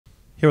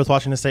Here with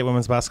Washington State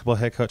women's basketball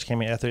head coach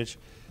Kamie Ethridge.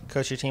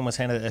 Coach, your team was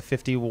handed a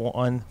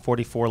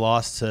 51-44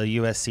 loss to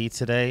USC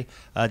today.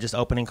 Just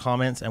opening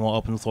comments, and we'll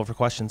open the floor for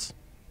questions.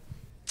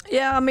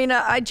 Yeah, I mean,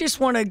 I just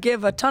want to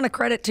give a ton of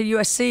credit to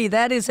USC.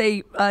 That is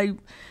a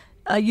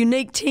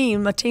unique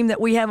team, a team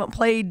that we haven't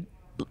played,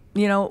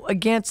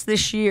 against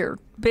this year.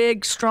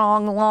 Big,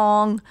 strong,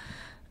 long,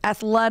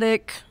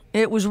 athletic.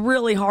 It was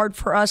really hard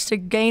for us to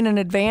gain an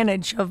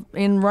advantage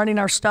in running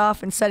our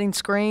stuff and setting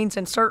screens,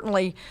 and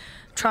certainly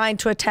trying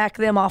to attack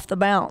them off the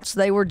bounce.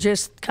 They were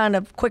just kind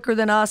of quicker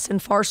than us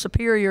and far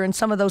superior in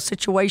some of those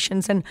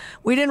situations, and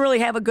we didn't really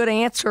have a good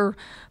answer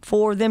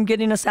for them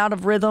getting us out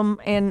of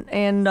rhythm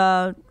and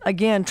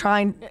again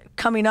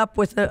coming up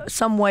with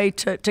some way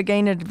to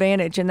gain an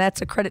advantage, and that's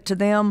a credit to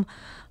them.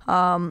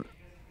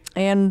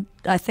 And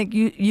I think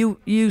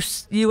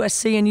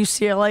USC and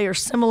UCLA are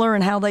similar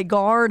in how they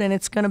guard, and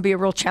it's going to be a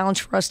real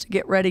challenge for us to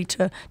get ready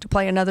to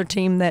play another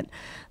team that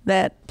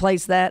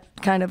plays that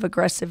kind of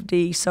aggressive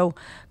D. So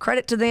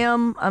credit to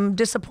them. I'm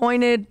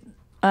disappointed.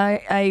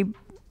 I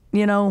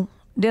didn't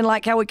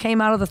like how we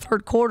came out of the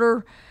third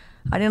quarter.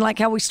 I didn't like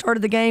how we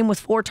started the game with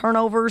 4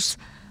 turnovers.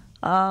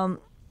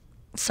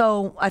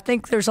 So I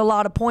think there's a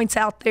lot of points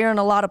out there and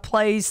a lot of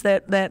plays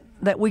that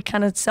we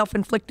kind of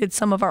self-inflicted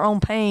some of our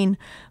own pain,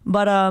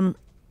 but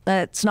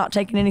that's not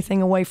taking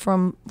anything away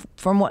from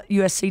what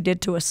USC did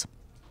to us.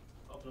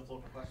 Open the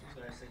floor for questions. Go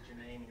ahead and state your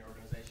name and your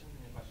organization.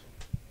 Any questions?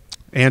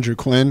 Andrew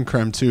Quinn,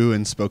 Creme 2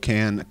 in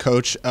Spokane.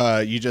 Coach,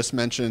 you just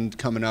mentioned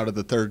coming out of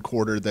the third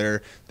quarter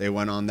there, they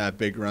went on that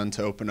big run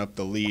to open up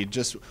the lead.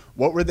 Just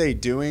what were they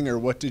doing, or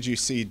what did you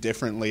see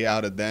differently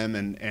out of them,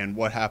 and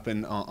what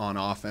happened on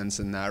offense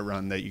in that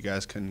run that you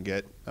guys couldn't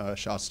get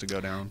shots to go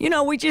down?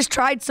 We just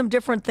tried some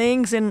different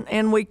things,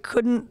 and we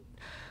couldn't.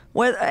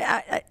 Well,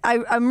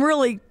 I'm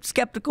really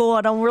skeptical.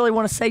 I don't really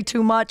want to say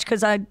too much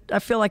because I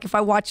feel like if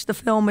I watch the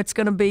film,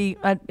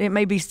 it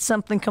may be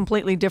something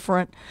completely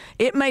different.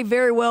 It may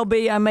very well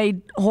be I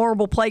made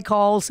horrible play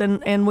calls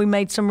and we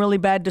made some really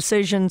bad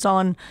decisions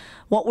on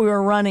what we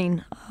were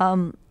running.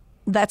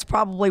 That's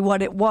probably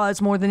what it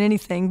was more than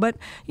anything. But,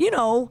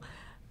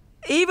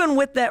 even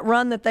with that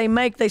run that they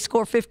make, they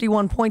score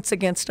 51 points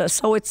against us.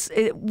 So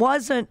it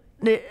wasn't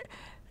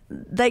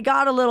they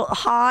got a little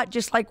hot,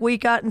 just like we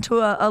got into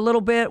a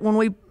little bit when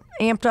we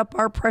amped up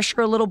our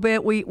pressure a little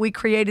bit. We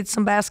created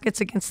some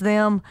baskets against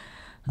them.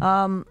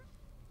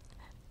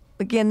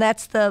 Again,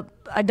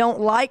 I don't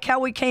like how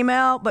we came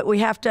out, but we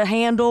have to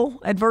handle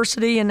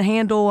adversity and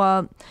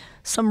handle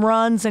some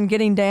runs and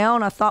getting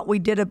down. I thought we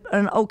did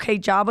an okay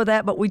job of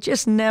that, but we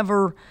just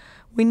never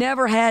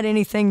had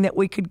anything that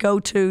we could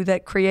go to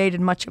that created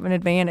much of an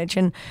advantage.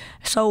 And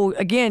so,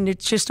 again,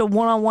 it's just a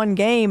one-on-one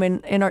game,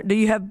 and do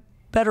you have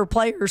better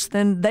players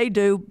than they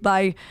do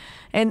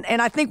and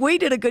I think we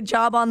did a good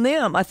job on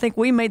them. I think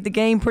we made the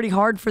game pretty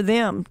hard for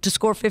them to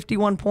score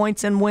 51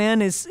 points and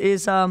win is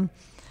again,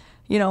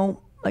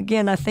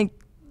 I think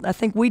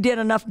we did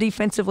enough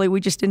defensively.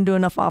 We just didn't do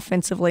enough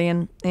offensively,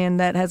 and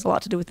that has a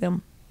lot to do with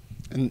them.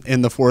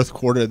 In the fourth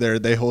quarter there,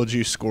 they hold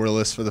you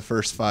scoreless for the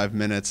first 5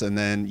 minutes, and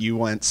then you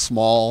went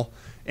small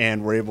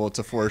and were able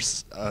to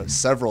force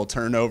several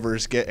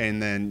turnovers,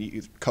 and then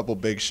a couple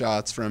big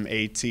shots from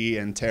AT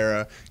and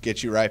Tara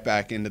get you right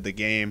back into the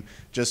game.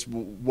 Just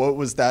what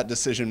was that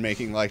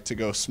decision-making like to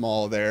go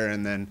small there,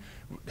 and then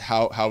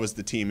how was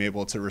the team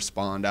able to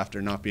respond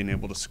after not being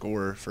able to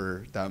score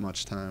for that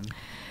much time?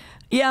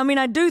 Yeah, I mean,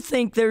 I do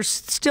think there's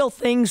still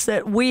things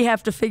that we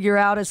have to figure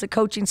out as a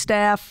coaching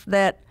staff,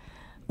 that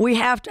we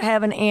have to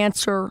have an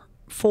answer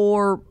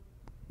for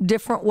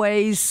different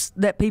ways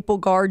that people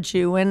guard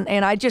you. And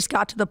I just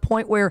got to the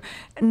point where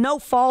no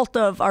fault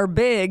of our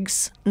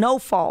bigs, no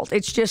fault.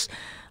 It's just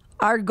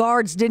our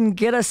guards didn't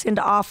get us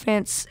into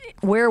offense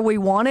where we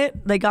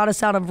wanted. They got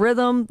us out of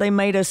rhythm. They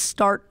made us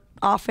start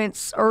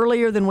offense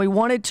earlier than we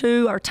wanted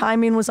to. Our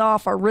timing was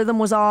off. Our rhythm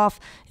was off.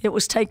 It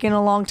was taking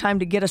a long time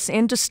to get us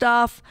into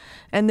stuff.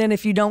 And then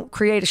if you don't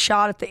create a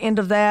shot at the end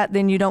of that,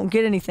 then you don't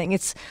get anything.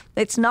 It's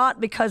not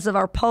because of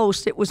our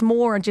post. It was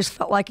more, and just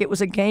felt like it was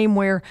a game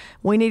where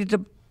we needed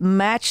to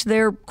match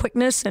their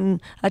quickness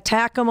and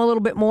attack them a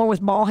little bit more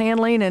with ball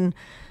handling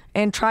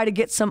and try to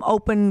get some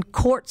open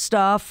court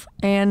stuff.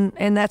 And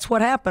that's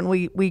what happened.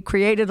 We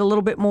created a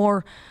little bit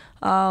more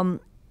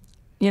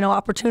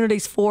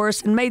opportunities for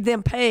us and made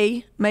them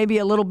pay maybe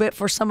a little bit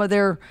for some of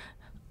their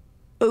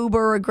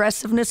uber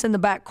aggressiveness in the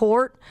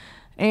backcourt.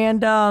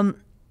 But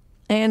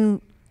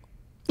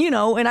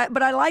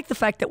I like the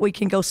fact that we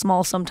can go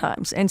small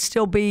sometimes and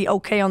still be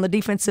okay on the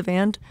defensive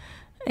end.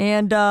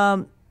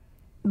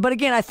 But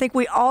again, I think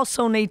we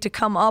also need to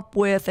come up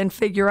with and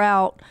figure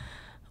out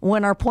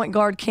when our point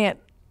guard can't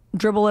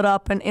dribble it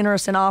up and enter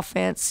us in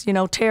offense.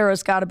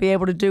 Tara's got to be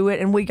able to do it,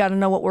 and we got to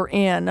know what we're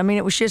in. I mean,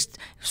 it was just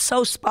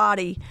so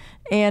spotty.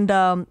 And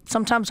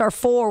sometimes our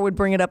 4 would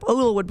bring it up,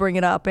 Ula would bring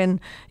it up,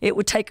 and it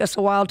would take us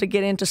a while to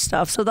get into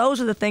stuff. So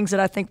those are the things that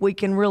I think we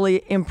can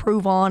really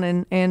improve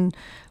on and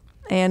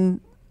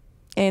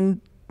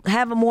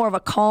have more of a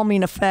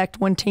calming effect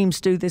when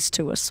teams do this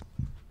to us.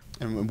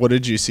 And what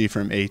did you see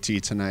from AT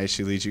tonight?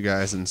 She leads you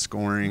guys in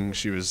scoring.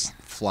 She was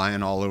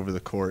flying all over the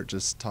court.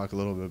 Just talk a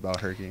little bit about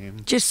her game.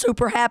 Just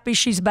super happy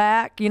she's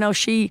back. You know,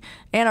 she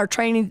and our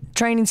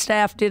training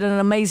staff did an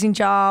amazing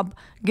job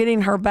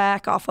getting her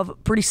back off of a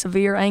pretty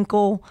severe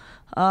ankle.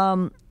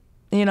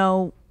 You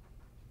know,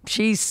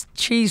 she's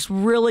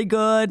really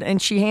good,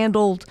 and she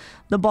handled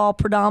the ball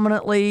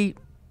predominantly.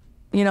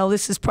 You know,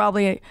 this is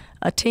probably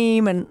a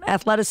team and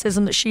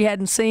athleticism that she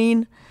hadn't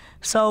seen.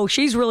 So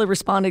she's really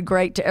responded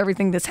great to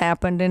everything that's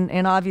happened,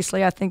 and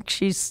obviously I think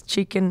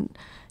she can,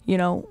 you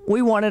know,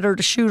 we wanted her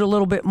to shoot a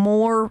little bit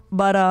more,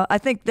 but I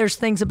think there's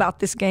things about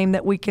this game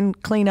that we can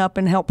clean up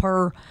and help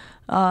her,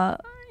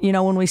 you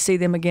know, when we see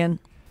them again.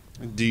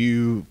 Do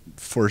you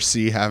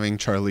foresee having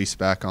Charlize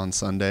back on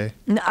Sunday?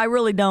 No, I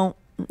really don't.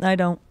 I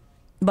don't,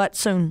 but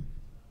soon.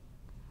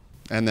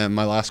 And then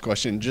my last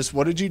question, just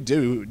what did you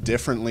do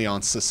differently on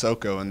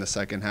Sissoko in the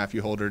second half?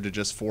 You hold her to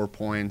just 4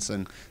 points,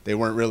 and they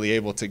weren't really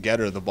able to get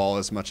her the ball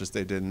as much as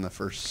they did in the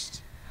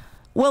first.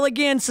 Well,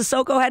 again,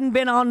 Sissoko hadn't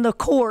been on the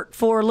court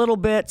for a little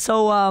bit,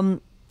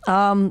 so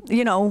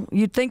you know,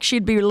 you'd think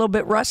she'd be a little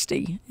bit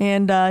rusty,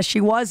 and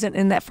she wasn't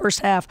in that first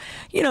half.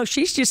 You know,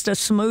 she's just a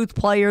smooth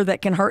player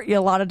that can hurt you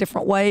a lot of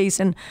different ways,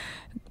 and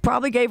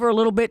probably gave her a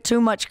little bit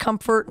too much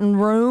comfort and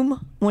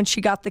room when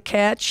she got the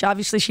catch.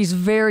 Obviously, she's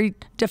very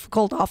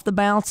difficult off the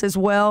bounce as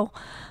well.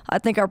 I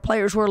think our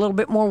players were a little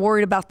bit more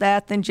worried about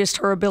that than just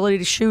her ability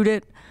to shoot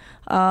it.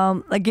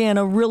 Again,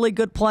 a really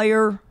good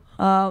player,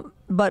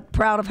 but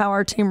proud of how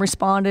our team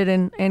responded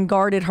and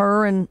guarded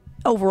her, and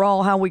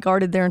overall how we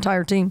guarded their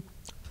entire team.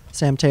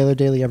 Sam Taylor,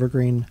 Daily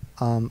Evergreen.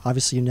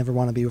 Obviously, you never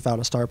want to be without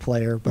a star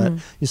player, but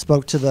you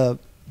spoke to the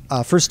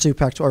first two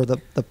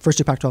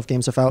Pac-12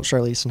 games without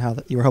Charlize, and how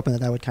you were hoping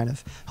that would kind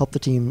of help the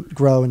team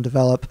grow and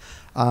develop.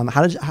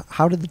 How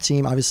did the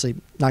team, obviously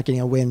not getting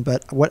a win,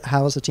 but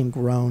how has the team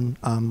grown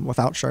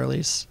without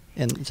Charlize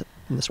in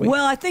this week?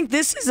 Well, I think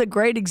this is a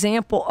great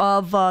example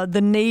of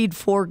the need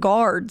for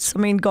guards. I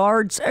mean,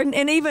 guards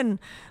and even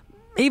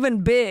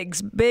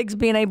bigs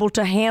being able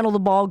to handle the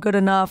ball good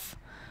enough,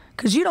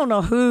 because you don't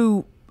know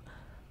who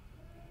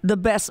the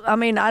best. I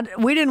mean,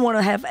 we didn't want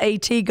to have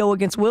AT go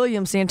against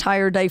Williams the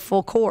entire day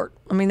full court.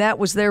 I mean, that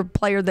was their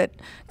player that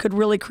could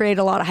really create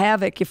a lot of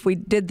havoc if we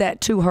did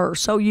that to her.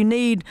 So you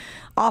need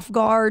off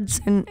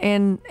guards,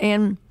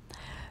 and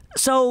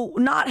so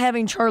not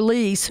having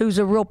Charlize, who's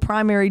a real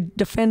primary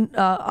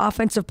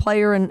offensive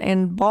player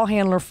and ball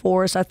handler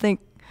for us, I think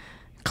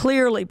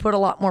clearly put a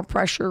lot more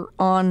pressure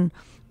on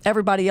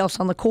everybody else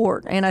on the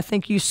court. And I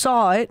think you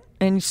saw it,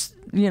 and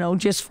you know,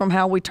 just from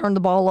how we turned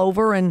the ball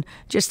over and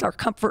just our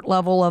comfort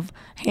level of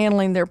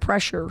handling their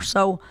pressure.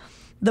 So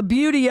the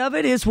beauty of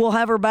it is we'll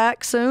have her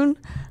back soon,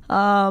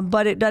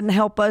 but it doesn't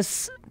help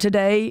us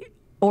today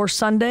or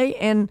Sunday.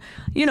 And,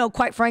 you know,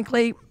 quite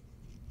frankly,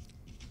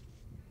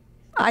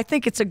 I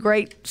think it's a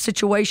great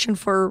situation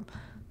for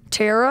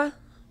Tara,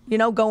 you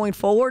know, going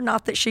forward.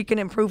 Not that she can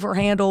improve her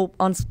handle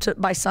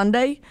by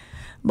Sunday,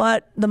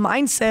 but the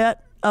mindset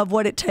of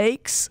what it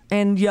takes,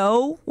 and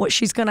what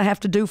she's going to have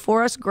to do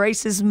for us.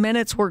 Grace's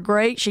minutes were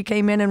great. She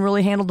came in and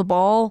really handled the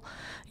ball.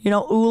 You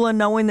know, Ula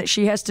knowing that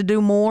she has to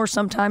do more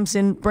sometimes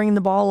in bringing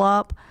the ball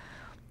up.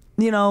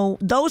 You know,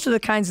 those are the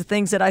kinds of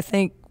things that I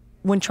think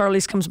when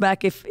Charlize comes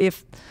back,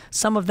 if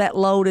some of that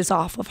load is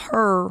off of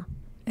her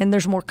and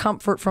there's more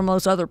comfort from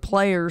those other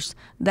players,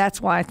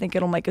 that's why I think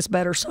it'll make us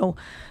better. So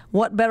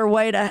what better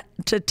way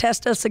to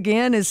test us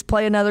again is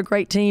play another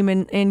great team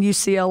in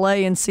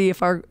UCLA and see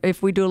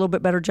if we do a little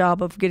bit better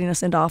job of getting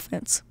us into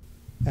offense.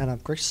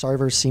 And Grace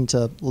Sarver seemed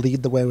to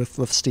lead the way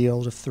with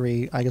steals of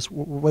 3. I guess,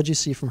 what did you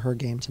see from her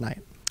game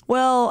tonight?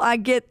 Well, I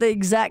get the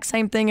exact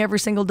same thing every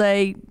single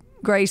day.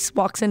 Grace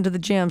walks into the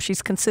gym.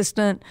 She's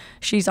consistent.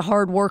 She's a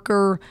hard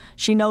worker.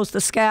 She knows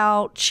the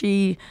scout.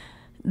 You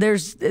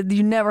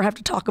never have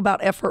to talk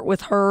about effort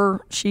with her.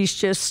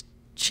 She's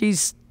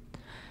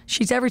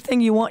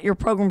everything you want your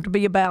program to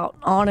be about,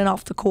 on and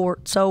off the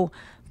court. So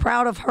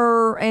proud of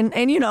her,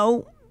 and you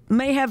know,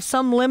 may have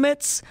some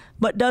limits,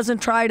 but doesn't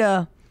try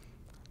to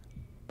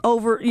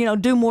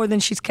do more than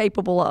she's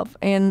capable of.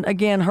 And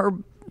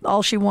again,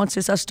 all she wants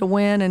is us to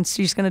win, and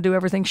she's going to do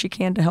everything she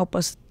can to help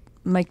us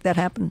make that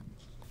happen.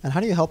 And how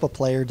do you help a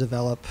player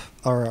develop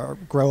or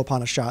grow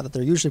upon a shot that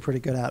they're usually pretty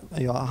good at?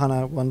 You know,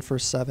 Hannah 1 for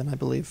 7, I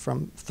believe,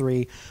 from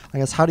 3. I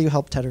guess, how do you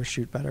help Tedder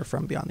shoot better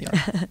from beyond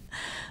the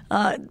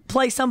arc?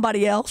 Play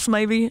somebody else,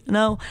 maybe.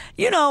 No,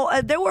 you know,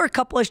 there were a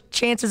couple of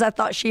chances I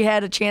thought she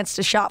had a chance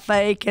to shot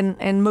fake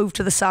and move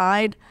to the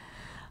side.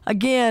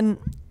 Again,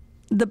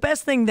 the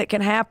best thing that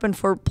can happen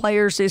for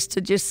players is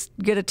to just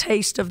get a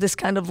taste of this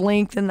kind of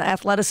length and the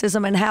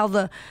athleticism and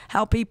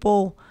how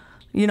people,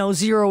 you know,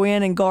 zero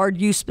in and guard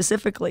you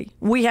specifically.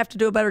 We have to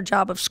do a better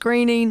job of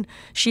screening.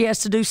 She has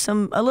to do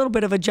a little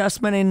bit of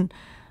adjustment, and,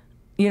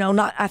 you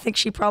know, I think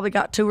she probably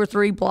got 2 or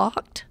 3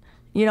 blocked.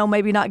 You know,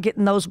 maybe not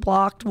getting those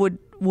blocked would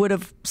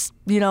have,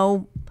 you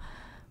know,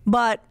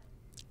 but,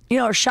 you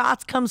know, her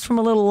shots comes from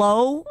a little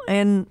low,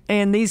 and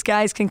these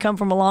guys can come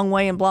from a long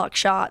way and block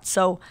shots.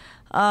 So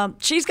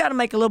she's got to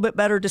make a little bit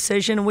better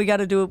decision, and we got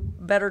to do a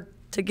better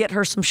to get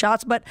her some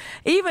shots. But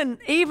even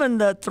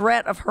the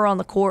threat of her on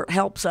the court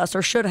helps us,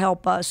 or should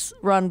help us,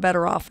 run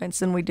better offense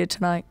than we did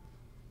tonight.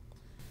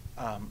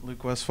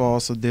 Luke Westfall,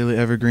 also Daily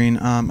Evergreen.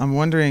 I'm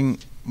wondering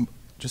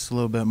just a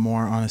little bit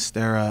more on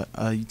Estera.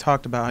 You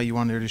talked about how you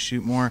wanted her to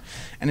shoot more,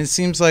 and it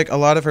seems like a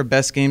lot of her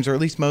best games, or at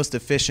least most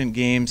efficient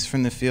games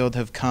from the field,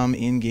 have come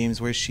in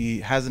games where she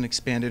has an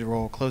expanded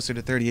role, closer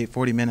to 38,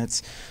 40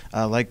 minutes,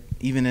 like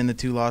even in the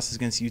 2 losses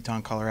against Utah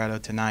and Colorado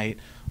tonight,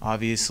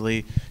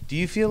 obviously. Do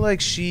you feel like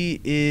she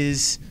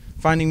is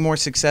finding more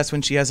success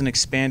when she has an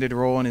expanded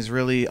role and is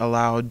really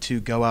allowed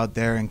to go out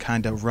there and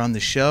kind of run the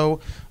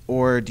show,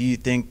 or do you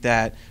think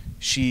that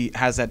she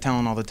has that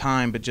talent all the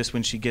time, but just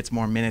when she gets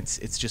more minutes,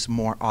 it's just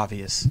more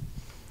obvious?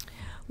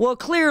 Well,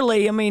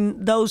 clearly, I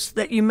mean, those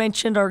that you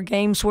mentioned are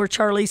games where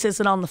Charlize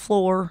isn't on the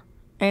floor,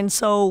 and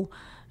so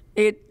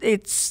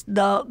it's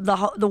the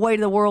weight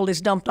of the world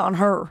is dumped on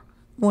her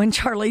when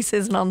Charlize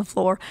isn't on the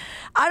floor.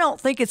 I don't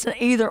think it's an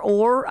either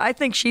or. I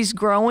think she's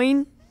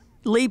growing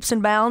leaps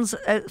and bounds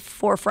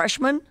for a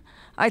freshman.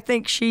 I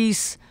think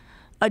she's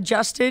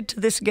adjusted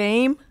to this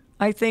game.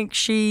 I think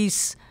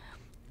she's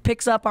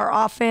picks up our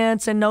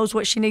offense and knows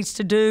what she needs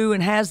to do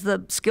and has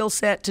the skill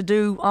set to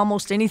do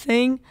almost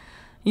anything,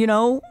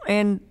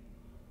 and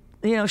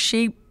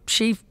she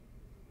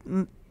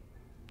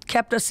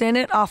kept us in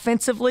it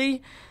offensively.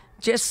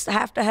 Just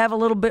have to have a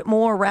little bit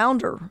more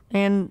around her,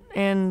 and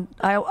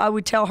I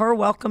would tell her,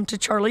 welcome to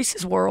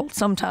Charlize's world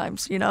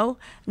sometimes,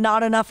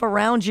 not enough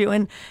around you,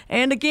 and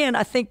again,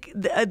 I think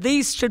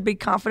these should be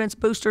confidence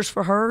boosters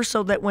for her,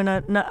 so that when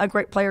a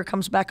great player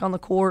comes back on the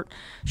court,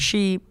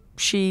 she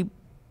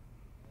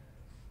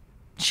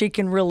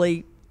can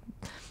really,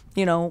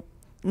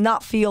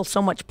 not feel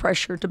so much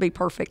pressure to be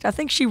perfect. I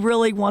think she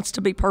really wants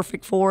to be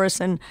perfect for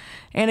us. And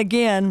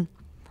again,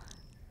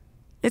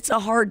 it's a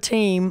hard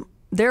team.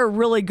 They're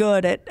really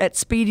good at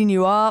speeding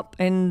you up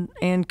and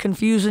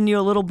confusing you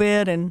a little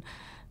bit. And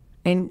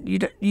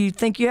you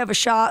think you have a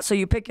shot, so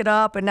you pick it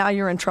up, and now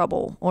you're in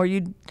trouble. Or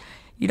you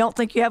don't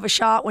think you have a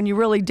shot when you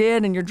really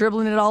did, and you're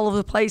dribbling it all over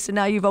the place, and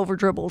now you've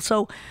over-dribbled.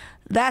 So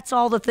that's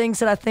all the things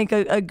that I think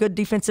a good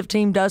defensive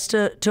team does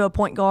to a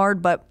point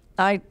guard, but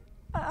I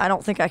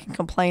don't think I can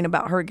complain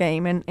about her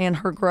game and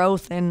her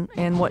growth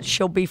and what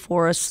she'll be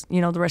for us,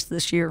 the rest of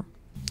this year.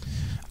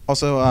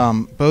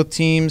 Also, both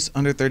teams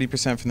under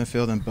 30% from the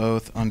field, and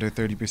both under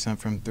 30%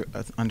 from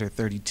under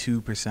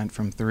 32%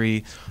 from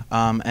 3.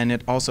 And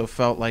it also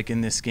felt like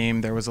in this game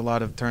there was a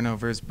lot of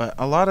turnovers, but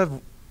a lot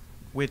of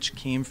which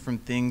came from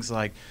things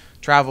like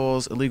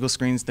travels, illegal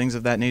screens, things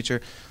of that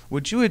nature.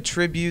 Would you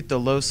attribute the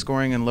low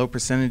scoring and low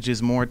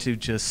percentages more to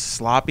just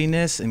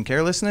sloppiness and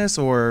carelessness,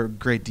 or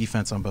great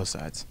defense on both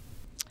sides?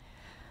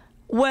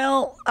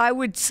 Well, I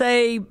would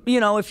say,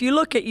 if you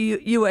look at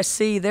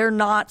USC, they're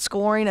not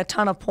scoring a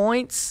ton of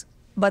points,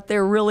 but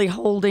they're really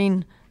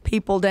holding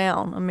people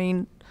down. I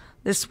mean,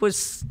 this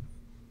was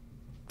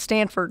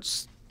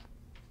Stanford's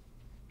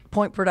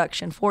point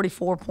production,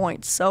 44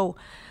 points. So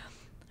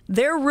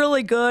they're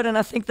really good, and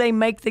I think they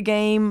make the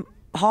game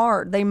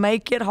hard. They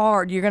make it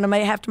hard. You're going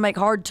to have to make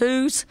hard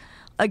twos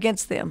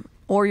against them,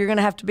 or you're going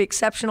to have to be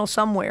exceptional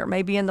somewhere,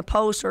 maybe in the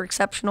post or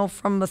exceptional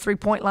from the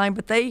three-point line.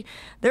 But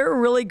they're a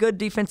really good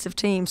defensive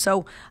team.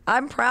 So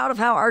I'm proud of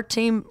how our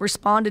team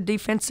responded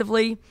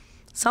defensively.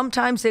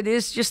 Sometimes it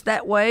is just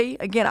that way.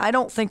 Again, I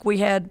think we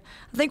had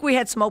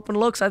some open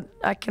looks.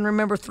 I can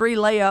remember 3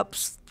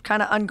 layups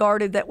kind of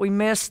unguarded that we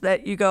missed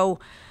that you go,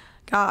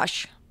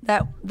 gosh,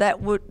 that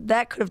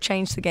could have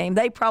changed the game.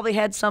 They probably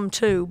had some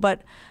too,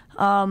 but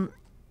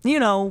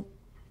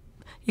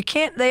you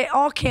can't. They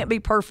all can't be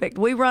perfect.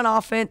 We run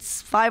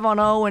offense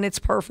 5-on-0 and it's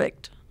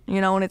perfect,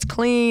 and it's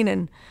clean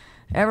and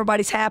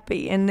everybody's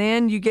happy. And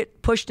then you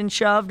get pushed and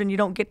shoved and you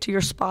don't get to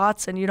your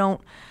spots and you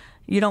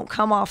don't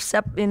come off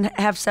and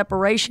have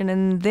separation.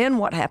 And then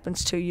what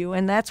happens to you?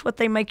 And that's what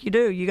they make you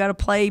do. You got to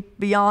play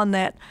beyond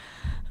that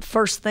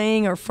first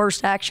thing or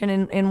first action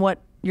in what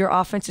your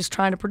offense is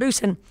trying to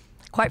produce. And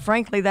quite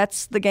frankly,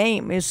 that's the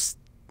game is,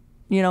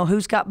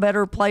 who's got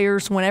better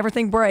players when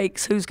everything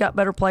breaks, who's got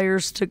better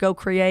players to go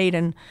create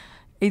and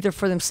either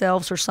for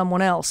themselves or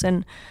someone else.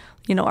 And,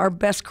 our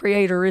best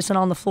creator isn't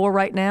on the floor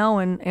right now,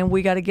 and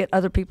we got to get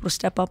other people to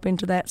step up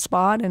into that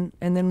spot. And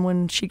then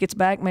when she gets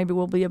back, maybe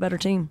we'll be a better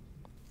team.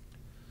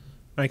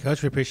 All right,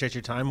 Coach, we appreciate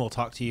your time. We'll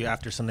talk to you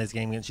after Sunday's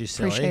game against UCLA.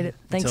 Appreciate it.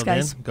 Thanks, Until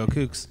guys. Then, go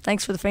Cougs.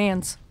 Thanks for the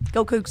fans.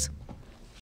 Go Cougs.